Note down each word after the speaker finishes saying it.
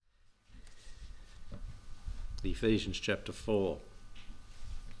Ephesians chapter 4.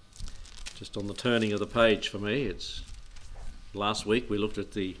 Just on the turning of the page for me, it's last week we looked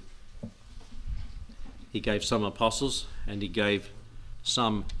at he gave some apostles and he gave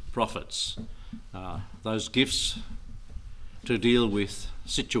some prophets. Those gifts to deal with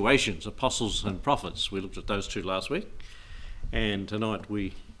situations, apostles and prophets. We looked at those two last week. And tonight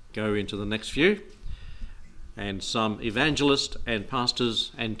we go into the next few. And some evangelists and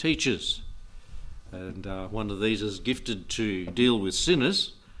pastors and teachers. And one of these is gifted to deal with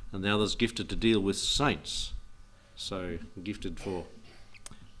sinners, and the other's gifted to deal with saints. So gifted for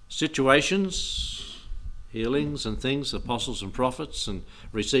situations, healings and things, apostles and prophets, and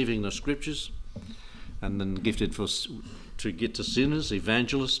receiving the scriptures. And then gifted to get to sinners,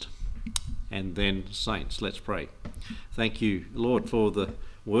 evangelists, and then saints. Let's pray. Thank you, Lord, for the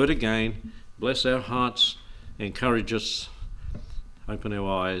word again. Bless our hearts. Encourage us, open our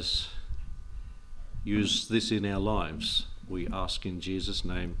eyes, use this in our lives. We ask in Jesus'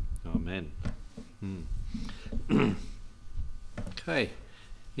 name, amen. Okay,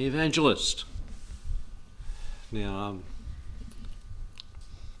 evangelist. Now,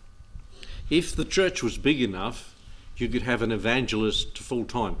 if the church was big enough, you could have an evangelist full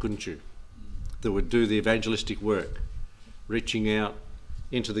time, couldn't you? That would do the evangelistic work, reaching out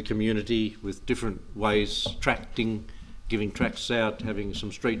into the community with different ways, tracting, giving tracts out, having some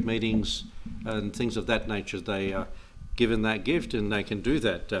street meetings and things of that nature. They are given that gift and they can do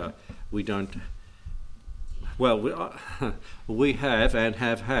that. We have and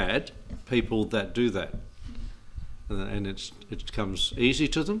have had people that do that. And it comes easy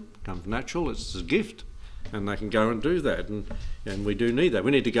to them, comes natural, it's a gift. And they can go and do that. And we do need that.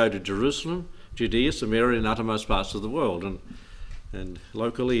 We need to go to Jerusalem, Judea, Samaria and uttermost parts of the world. And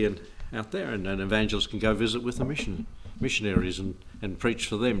locally and out there, and an evangelist can go visit with the missionaries and preach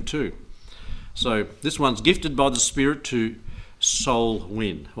for them too. So this one's gifted by the Spirit to soul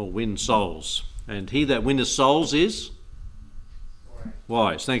win, or win souls. And he that winneth souls is?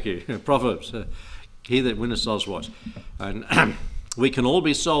 Wise. Thank you. Proverbs. He that winneth souls wise. And we can all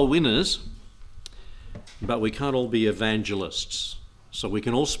be soul winners, but we can't all be evangelists. So we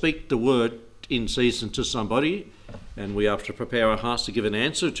can all speak the word in season to somebody, and we have to prepare our hearts to give an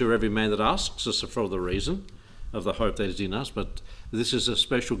answer to every man that asks us for the reason of the hope that is in us. But this is a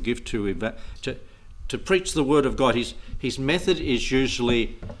special gift to preach the word of God. His method is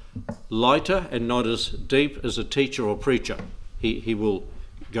usually lighter and not as deep as a teacher or preacher. He will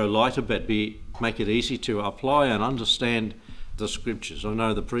go lighter but make it easy to apply and understand the scriptures. I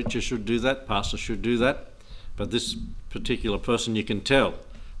know the preacher should do that, pastor should do that, but this particular person, you can tell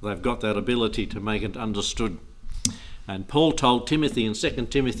they've got that ability to make it understood. And Paul told Timothy in 2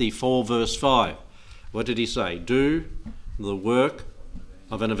 Timothy 4 verse 5, what did he say? Do the work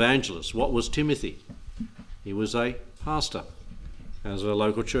of an evangelist. What was Timothy? He was a pastor as a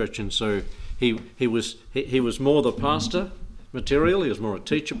local church, and so he was more the pastor material, he was more a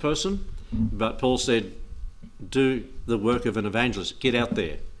teacher person, but Paul said, do the work of an evangelist. Get out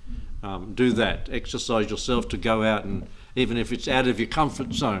there. Do that. Exercise yourself to go out, and even if it's out of your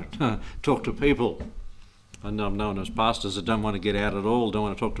comfort zone, talk to people. And I'm known as pastors that don't want to get out at all, don't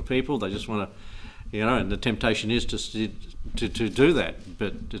want to talk to people. They just want to, and the temptation is to do that.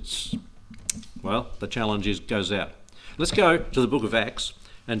 But the challenge goes out. Let's go to the book of Acts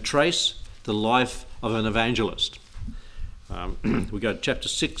and trace the life of an evangelist. We go to chapter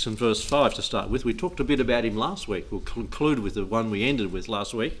 6 and verse 5 to start with. We talked a bit about him last week. We'll conclude with the one we ended with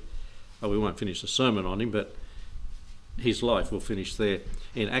last week. We won't finish the sermon on him, but his life we'll finish there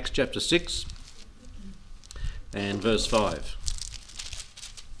in Acts chapter 6 and verse 5.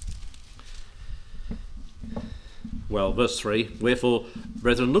 Verse 3, wherefore,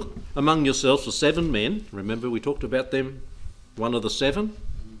 brethren, look among yourselves for 7 men. Remember we talked about them, one of the 7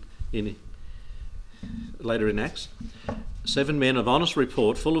 later in Acts. 7 men of honest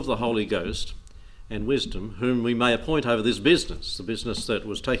report, full of the Holy Ghost and wisdom, whom we may appoint over this business, the business that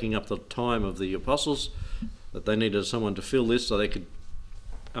was taking up the time of the apostles, that they needed someone to fill this so they could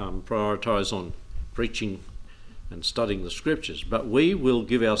prioritise on preaching and studying the scriptures. But we will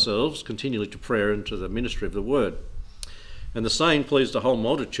give ourselves continually to prayer and to the ministry of the word. And the saying pleased the whole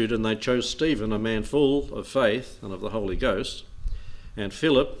multitude, and they chose Stephen, a man full of faith and of the Holy Ghost, and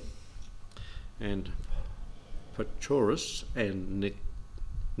Philip, and Prochorus, and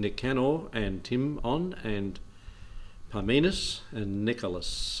Nicanor, and Timon, and Parmenas, and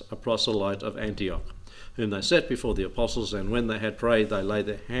Nicholas, a proselyte of Antioch, whom they set before the apostles, and when they had prayed, they laid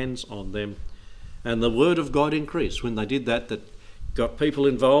their hands on them, and the word of God increased. When they did that got people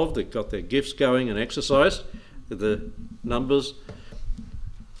involved, that got their gifts going and exercised, the numbers.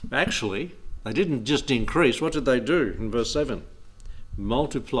 Actually, They didn't just increase. What did they do in verse 7?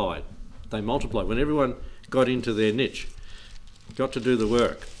 Multiplied. They multiplied. When everyone got into their niche, got to do the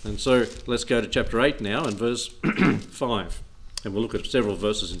work. And so let's go to chapter 8 now and verse 5. And we'll look at several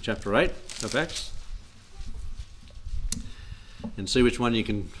verses in chapter 8 of Acts and see which one you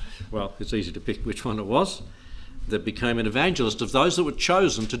can, well, it's easy to pick which one it was, that became an evangelist. Of those that were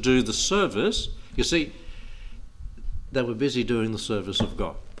chosen to do the service, you see, they were busy doing the service of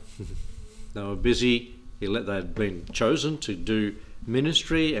God. They were busy, they had been chosen to do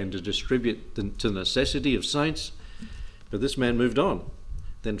ministry and to distribute to the necessity of saints. But this man moved on.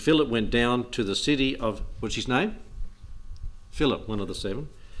 Then Philip went down to the city of, what's his name? Philip, one of the seven,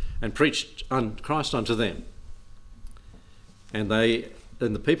 and preached Christ unto them. And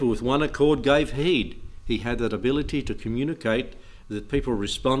the people with one accord gave heed. He had that ability to communicate, that people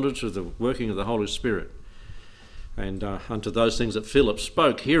responded to the working of the Holy Spirit. And unto those things that Philip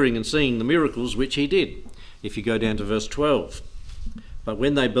spoke, hearing and seeing the miracles which he did. If you go down to verse 12. But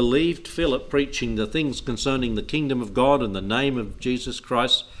when they believed Philip preaching the things concerning the kingdom of God and the name of Jesus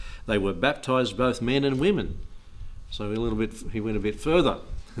Christ, they were baptized, both men and women. So he went a bit further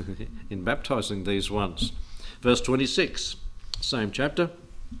in baptizing these ones. Verse 26, same chapter.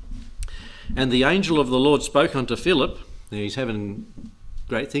 And the angel of the Lord spoke unto Philip. Now he's having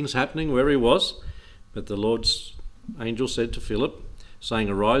great things happening where he was, but the Lord's angel said to Philip, saying,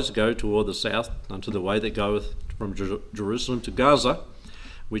 Arise, go toward the south unto the way that goeth from Jerusalem to Gaza,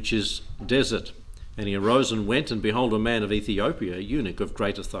 which is desert. And he arose and went, and behold, a man of Ethiopia, a eunuch of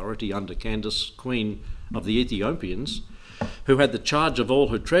great authority under Candace, queen of the Ethiopians, who had the charge of all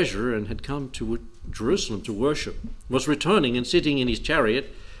her treasure, and had come to Jerusalem to worship, was returning, and sitting in his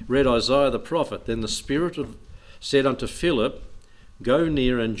chariot, read Isaiah the prophet. Then the Spirit said unto Philip, Go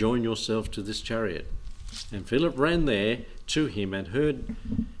near and join yourself to this chariot. And Philip ran there to him, and heard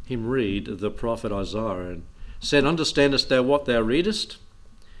him read the prophet Isaiah, and said, Understandest thou what thou readest?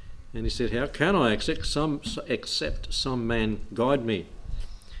 And he said, How can I, except some man guide me?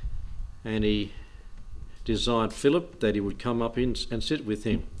 And he desired Philip that he would come up in and sit with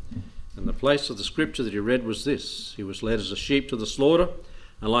him. And the place of the scripture that he read was this: He was led as a sheep to the slaughter,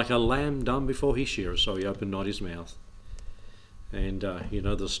 and like a lamb dumb before his shearer, so he opened not his mouth. And you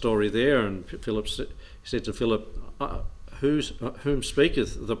know the story there. And Philip said to Philip, Whom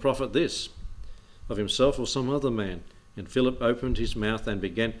speaketh the prophet this? Of himself or some other man? And Philip opened his mouth and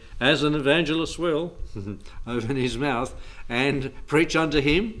began, as an evangelist will, open his mouth and preach unto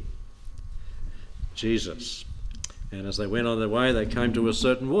him Jesus. And as they went on their way, they came to a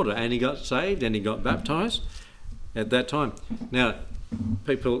certain water, and he got saved and he got baptized at that time. Now,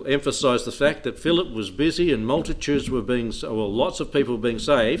 people emphasise the fact that Philip was busy and multitudes were lots of people were being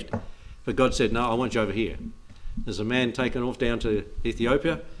saved, but God said, No, I want you over here. There's a man taken off down to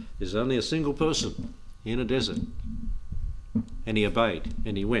Ethiopia. There's only a single person in a desert. And he obeyed,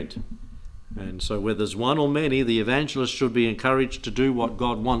 and he went. And so whether there's one or many, the evangelist should be encouraged to do what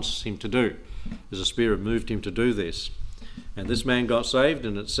God wants him to do, as the Spirit moved him to do this. And this man got saved,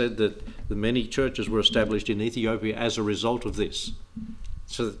 and it said that the many churches were established in Ethiopia as a result of this.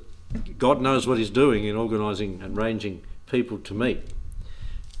 So God knows what he's doing in organising and arranging people to meet,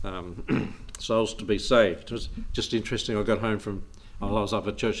 souls to be saved. It was just interesting. I got home I was up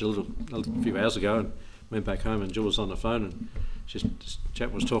at church a few hours ago, and went back home, and Jill was on the phone, and this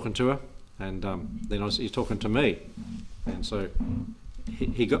chap was talking to her, and then he's talking to me, and so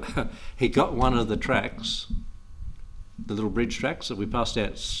he got one of the tracks, the little bridge tracks that we passed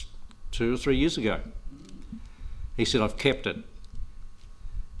out 2 or 3 years ago. He said, I've kept it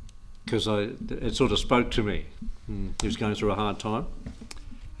because it sort of spoke to me. He was going through a hard time,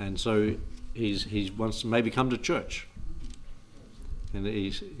 and so he wants to maybe come to church.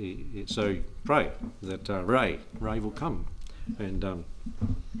 And so pray that Ray will come. And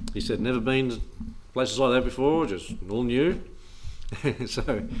he said, never been to places like that before, just all new.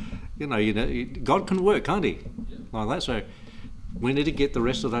 So, you know, God can work, can't he? Yeah. Like that. So we need to get the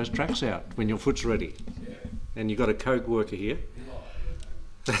rest of those tracks out when your foot's ready. Yeah. And you've got a Coke worker here.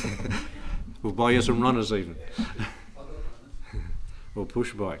 We'll buy you some runners even. Or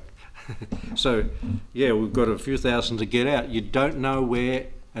push bike. So, yeah, we've got a few thousand to get out. You don't know where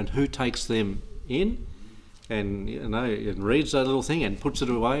and who takes them in, and and reads that little thing and puts it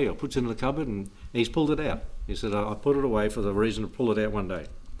away or puts it in the cupboard, and he's pulled it out. He said, I put it away for the reason to pull it out one day.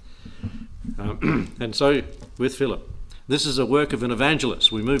 And so with Philip, this is a work of an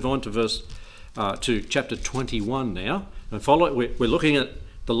evangelist. We move on to chapter 21 now, and we're looking at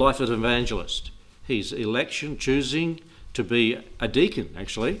the life of an evangelist. His election, choosing to be a deacon,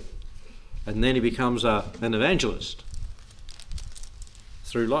 actually. And then he becomes an evangelist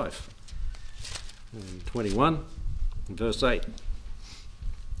through life. and 21, and verse 8.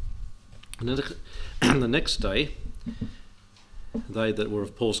 And the next day, they that were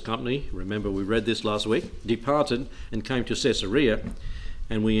of Paul's company, remember we read this last week, departed and came to Caesarea,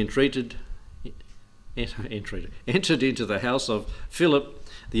 and we entered into the house of Philip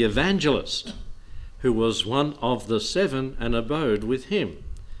the evangelist, who was one of the 7 and abode with him.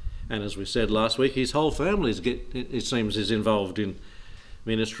 And as we said last week, his whole family, it seems, is involved in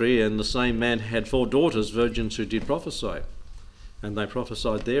ministry, and the same man had 4 daughters, virgins, who did prophesy. And they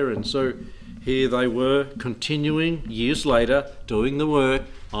prophesied there, and so here they were continuing years later doing the work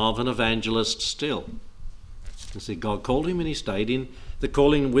of an evangelist still. You see, God called him and he stayed in the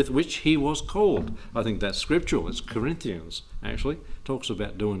calling with which he was called. I think that's scriptural. It's Corinthians, actually, talks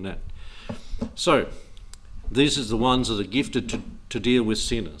about doing that. So, these are the ones that are gifted to deal with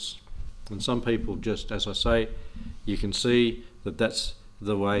sinners. And some people just, as I say, you can see that that's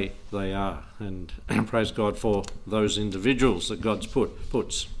the way they are. And praise God for those individuals that God's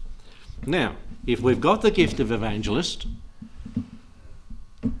puts. Now, if we've got the gift of evangelist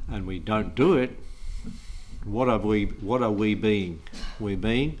and we don't do it, what are we being? We're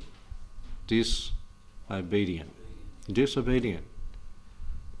being disobedient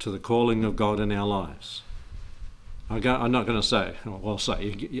to the calling of God in our lives. I'm not going to say, I'll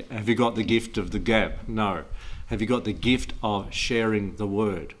say, have you got the gift of the gab? No. Have you got the gift of sharing the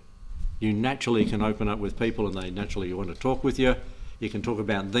word? You naturally can open up with people and they naturally want to talk with you. You can talk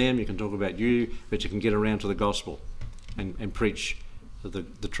about them, you can talk about you, but you can get around to the gospel and preach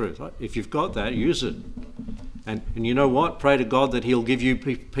the truth. If you've got that, use it. And you know what? Pray to God that he'll give you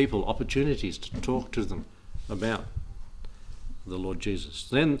people opportunities to talk to them about the Lord Jesus.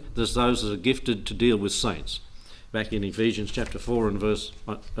 Then there's those that are gifted to deal with saints. Back in Ephesians chapter 4 and verse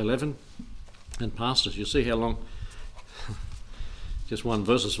 11. And pastors, you see how long just one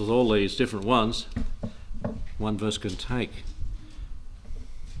verses with all these different ones, one verse can take.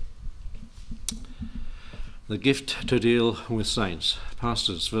 The gift to deal with saints.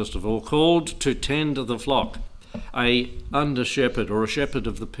 Pastors, first of all, called to tend the flock, a under shepherd or a shepherd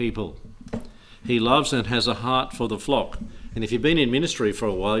of the people. He loves and has a heart for the flock. And if you've been in ministry for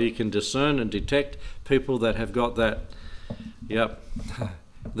a while, you can discern and detect people that have got that,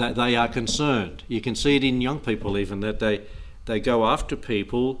 that they are concerned. You can see it in young people even, that they go after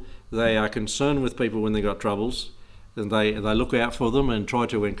people, they are concerned with people when they've got troubles, and they look out for them and try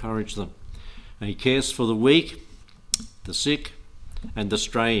to encourage them. And he cares for the weak, the sick, and the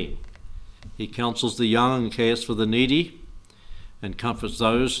straying. He counsels the young and cares for the needy, and comforts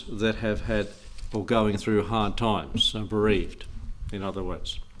those that have had or going through hard times, bereaved, in other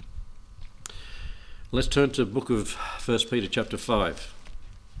words. Let's turn to the book of 1 Peter chapter 5.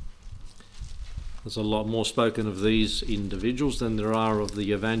 There's a lot more spoken of these individuals than there are of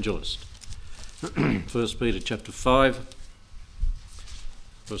the evangelist. 1 Peter chapter 5,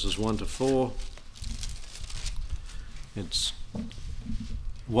 verses 1 to 4. It's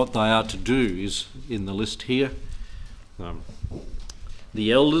what they are to do is in the list here.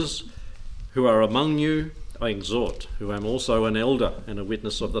 The elders who are among you I exhort, who am also an elder and a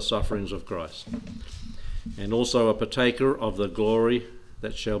witness of the sufferings of Christ, and also a partaker of the glory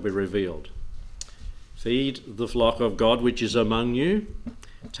that shall be revealed. Feed the flock of God which is among you,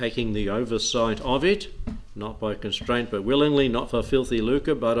 taking the oversight of it, not by constraint but willingly, not for filthy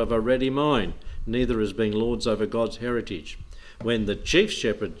lucre, but of a ready mind, neither as being lords over God's heritage. When the chief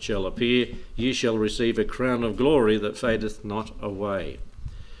shepherd shall appear, ye shall receive a crown of glory that fadeth not away.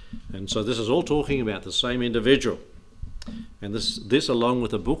 And so this is all talking about the same individual. And this along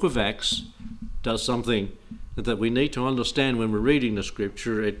with the book of Acts, does something that we need to understand when we're reading the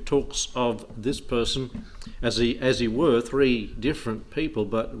scripture. It talks of this person as he were 3 different people,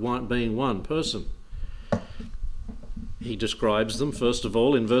 but being one person. He describes them, first of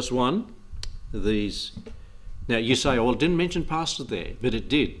all, in verse 1. These. Now you say, oh, it didn't mention pastor there, but it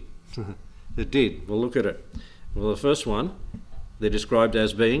did. It did. We'll look at it. Well, the first one, they're described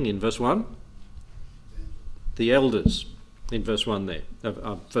as being, in verse 1, the elders, in verse 1 there,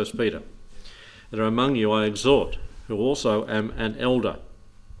 of 1 Peter. That are among you I exhort, who also am an elder.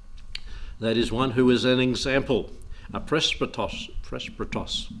 That is one who is an example, a presbytos.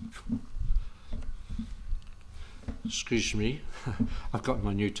 Excuse me, I've got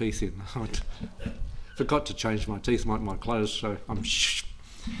my new teeth in. I forgot to change my teeth, my clothes, so I'm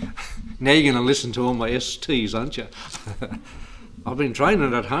now you're going to listen to all my STs, aren't you? I've been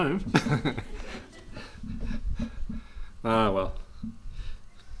training at home. Well.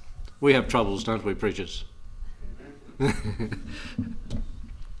 We have troubles, don't we, preachers? I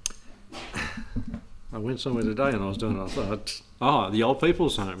went somewhere today and I was doing it. I thought, the old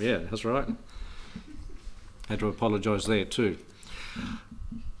people's home. Yeah, that's right. Had to apologise there too.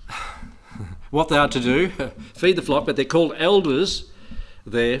 What they are to do, feed the flock, but they're called elders.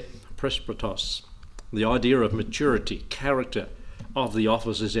 They're presbytos. The idea of maturity, character of the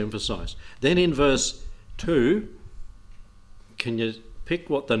office is emphasised. Then in verse 2, can you pick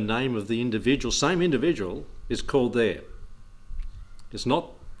what the name of the individual, same individual, is called there? It's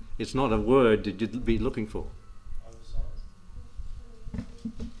not a word that you'd be looking for.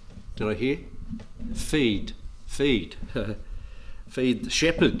 Did I hear? Feed. Feed,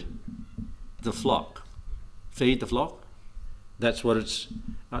 shepherd the flock. Feed the flock. That's what it's,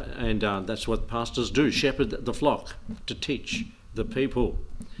 that's what pastors do, shepherd the flock, to teach the people.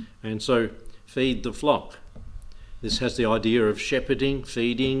 And so, feed the flock. This has the idea of shepherding,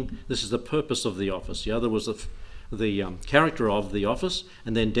 feeding. This is the purpose of the office. The other was the character of the office.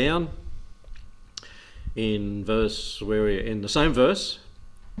 And then down in in the same verse,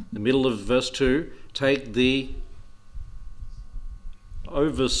 the middle of verse 2, take the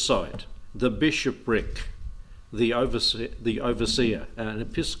oversight, the bishopric, the overseer, and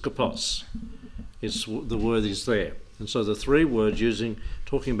episkopos is the word is there. And so the three words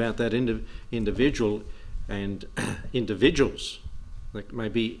talking about that individual and individuals, like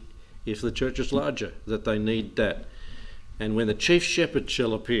maybe if the church is larger, that they need that. And when the chief shepherd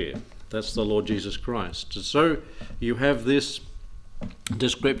shall appear, that's the Lord Jesus Christ. And so you have this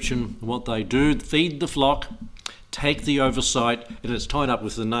description, what they do, feed the flock, take the oversight, and it's tied up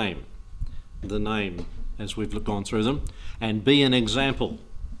with the name as we've gone through them, and be an example.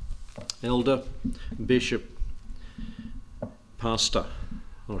 Elder, bishop, pastor,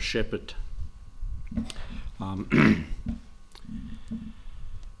 or shepherd.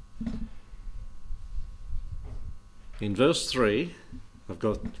 In verse 3, I've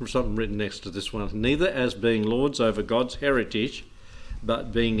got something written next to this one. Neither as being lords over God's heritage,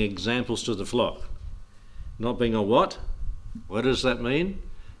 but being examples to the flock. Not being a what? What does that mean?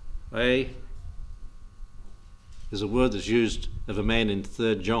 There's a word that's used of a man in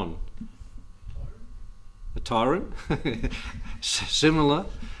 3 John. A tyrant? Similar.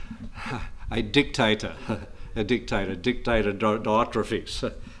 A dictator. Dictator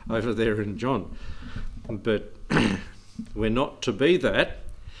Diotrephes over there in John. But we're not to be that.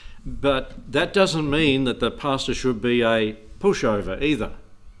 But that doesn't mean that the pastor should be a pushover either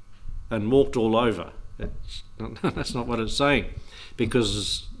and walked all over. That's not what it's saying,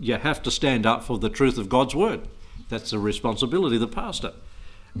 because you have to stand up for the truth of God's word. That's the responsibility of the pastor,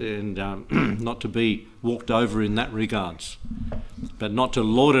 and not to be walked over in that regards, but not to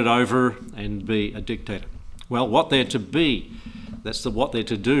lord it over and be a dictator. Well, what they're to be, that's what they're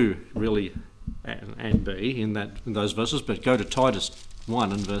to do really and be in those verses. But go to Titus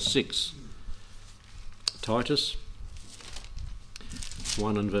 1 and verse 6. Titus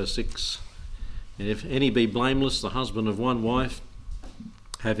 1 and verse 6. And if any be blameless, the husband of one wife,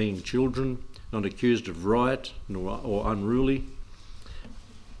 having children, not accused of riot or unruly,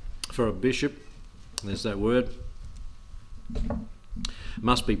 for a bishop, there's that word,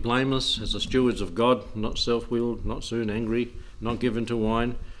 must be blameless as the stewards of God, not self-willed, not soon angry, not given to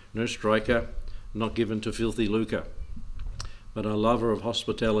wine, no striker, not given to filthy lucre, but a lover of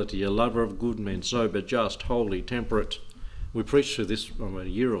hospitality, a lover of good men, sober, just, holy, temperate. We preached through this a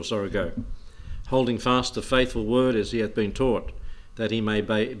year or so ago. Holding fast the faithful word as he hath been taught, that he may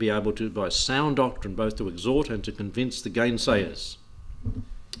be able to, by sound doctrine, both to exhort and to convince the gainsayers.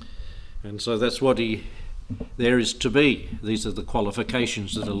 And so that's what there is to be. These are the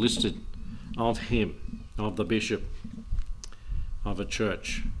qualifications that are listed of him, of the bishop, of a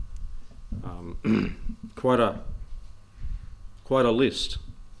church. Quite a list.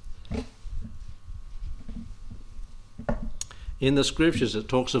 In the scriptures it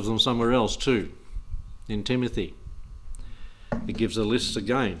talks of them somewhere else too. In Timothy it gives a list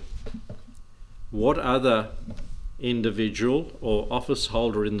again. What other individual or office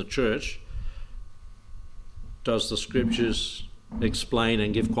holder in the church does the scriptures explain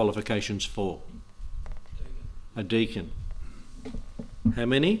and give qualifications for? A deacon. How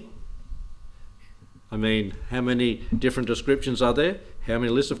many? I mean, how many different descriptions are there? How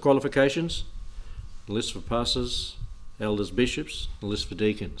many lists of qualifications? A list for pastors, elders, bishops, a list for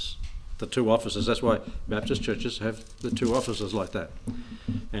deacons. The two offices. That's why Baptist churches have the two offices like that.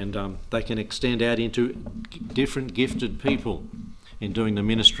 And they can extend out into different gifted people in doing the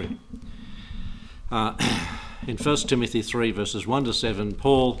ministry. In 1 Timothy 3 verses 1 to 7,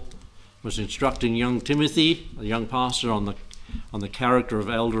 Paul was instructing young Timothy, a young pastor, on the character of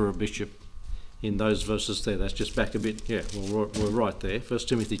elder or bishop in those verses there. That's just back a bit. Yeah, we're right there. 1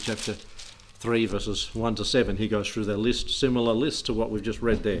 Timothy chapter 3 verses 1 to 7, he goes through their list, similar list to what we've just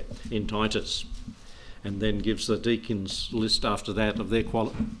read there in Titus. and then gives the deacons list after that of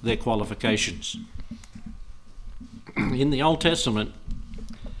their qualifications. In the Old Testament,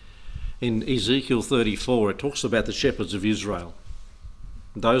 in Ezekiel 34, it talks about the shepherds of Israel,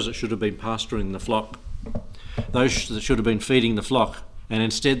 those that should have been pasturing the flock, those that should have been feeding the flock, and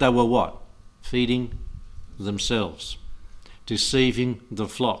instead they were what? Feeding themselves, deceiving the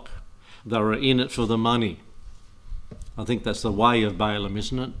flock. They were in it for the money. I think that's the way of Balaam,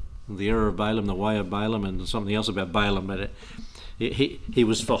 isn't it? The error of Balaam, the way of Balaam, and something else about Balaam, but he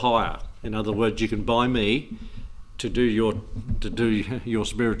was for hire. In other words, you can buy me to do your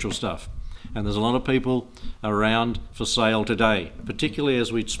spiritual stuff. And there's a lot of people around for sale today, particularly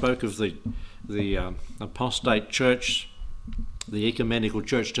as we spoke of the apostate church, the ecumenical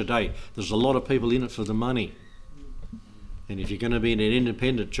church today. There's a lot of people in it for the money. And if you're going to be in an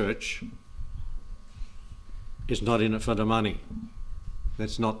independent church, it's not in it for the money.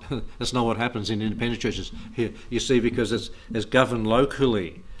 That's not what happens in independent churches. Here, you see, because it's governed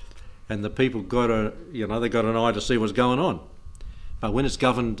locally, and the people got an eye to see what's going on. But when it's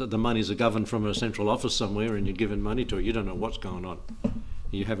governed, the monies are governed from a central office somewhere, and you're giving money to it, you don't know what's going on.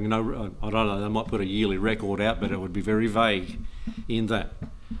 You're having no, I don't know, they might put a yearly record out, but it would be very vague in that.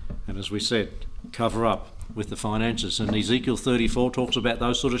 And as we said, cover up with the finances. And Ezekiel 34 talks about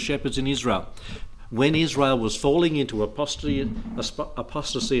those sort of shepherds in Israel. When Israel was falling into apostasy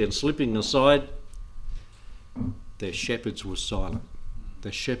and slipping aside, their shepherds were silent.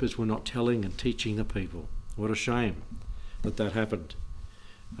 Their shepherds were not telling and teaching the people. What a shame that happened.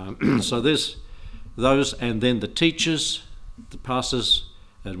 So there's those, and then the teachers, the pastors,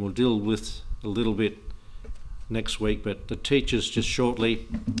 and we'll deal with a little bit next week, but the teachers just shortly,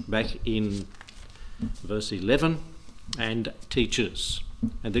 back in verse 11, and teachers.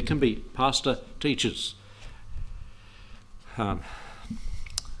 And there can be pastor teachers. The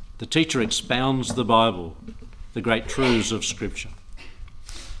teacher expounds the Bible, the great truths of Scripture,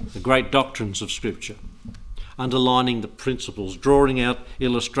 the great doctrines of Scripture, underlining the principles, drawing out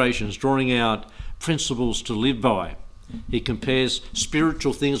illustrations, drawing out principles to live by. He compares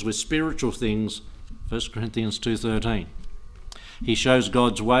spiritual things with spiritual things, 1 Corinthians 2:13. He shows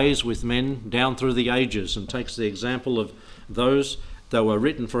God's ways with men down through the ages and takes the example of those that were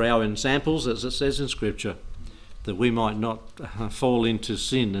written for our examples, as it says in Scripture, that we might not fall into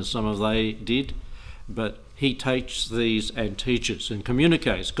sin as some of they did, but he takes these and teaches and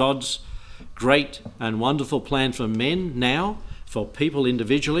communicates God's great and wonderful plan for men now, for people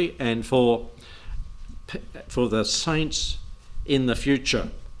individually, and for the saints in the future.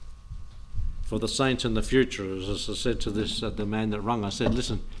 For the saints in the future, as I said to the man that rung, I said,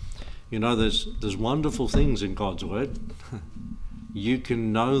 listen, you know, there's wonderful things in God's word. You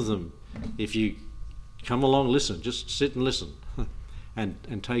can know them if you come along, listen, just sit and listen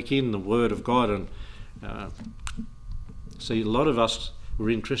and take in the word of God. And see, a lot of us were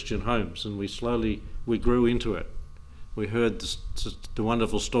in Christian homes, and we grew into it. We heard the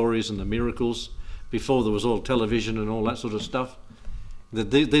wonderful stories and the miracles before there was all television and all that sort of stuff.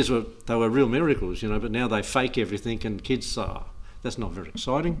 They were real miracles, you know, but now they fake everything, and kids are. That's not very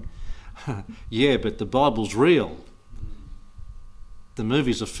exciting. Yeah, but the Bible's real. The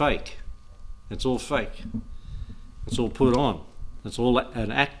movies are fake. It's all fake. It's all put on. It's all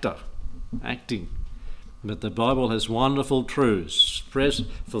an actor acting. But the Bible has wonderful truths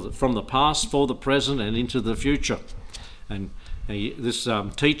from the past, for the present, and into the future. And this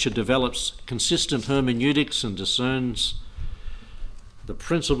teacher develops consistent hermeneutics and discerns the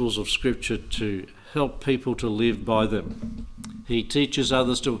principles of Scripture to help people to live by them. He teaches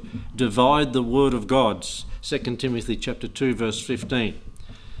others to divide the Word of God, 2 Timothy chapter 2, verse 15.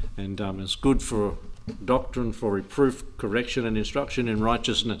 And it's good for doctrine, for reproof, correction, and instruction in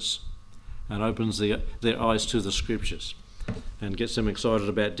righteousness, and opens their eyes to the Scriptures and gets them excited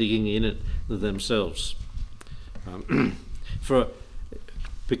about digging in it themselves.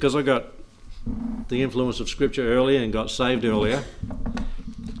 Because I got the influence of Scripture earlier and got saved earlier,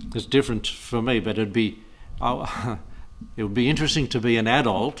 it's different for me, but it would be interesting to be an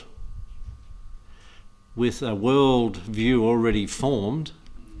adult with a world view already formed,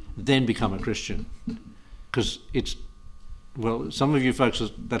 then become a Christian. Because some of you folks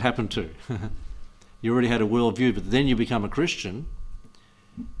that happened to. You already had a world view, but then you become a Christian.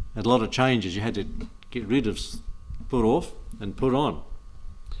 A lot of changes you had to get rid of, put off and put on.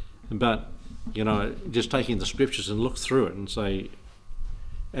 But, you know, just taking the Scriptures and look through it and say,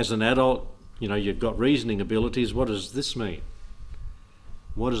 as an adult, you know, you've got reasoning abilities. What does this mean?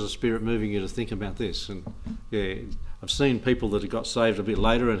 What is the Spirit moving you to think about this? And yeah, I've seen people that have got saved a bit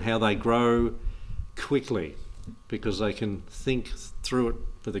later and how they grow quickly because they can think through it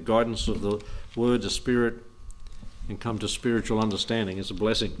with the guidance of the Word, the Spirit, and come to spiritual understanding. It's a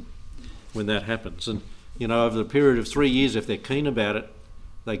blessing when that happens. And, over the period of 3 years, if they're keen about it,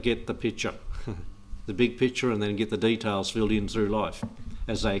 they get the picture, the big picture, and then get the details filled in through life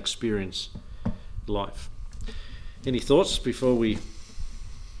as they experience life. Any thoughts before we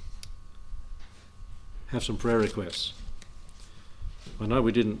have some prayer requests? I know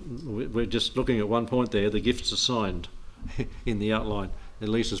we're just looking at one point there, the gifts assigned in the outline. And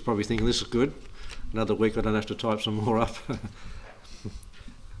Lisa's probably thinking, this is good. Another week I don't have to type some more up.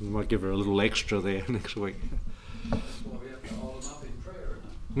 We might give her a little extra there next week. That's why we have to hold them up in prayer,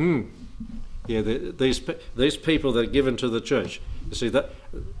 isn't it? Yeah, these people that are given to the church. You see,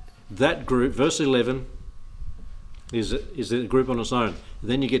 that group, verse 11, is a group on its own.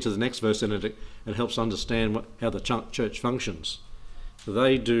 Then you get to the next verse and it helps understand how the church functions. So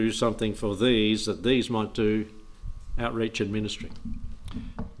they do something for these that these might do outreach and ministry.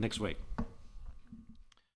 Next week.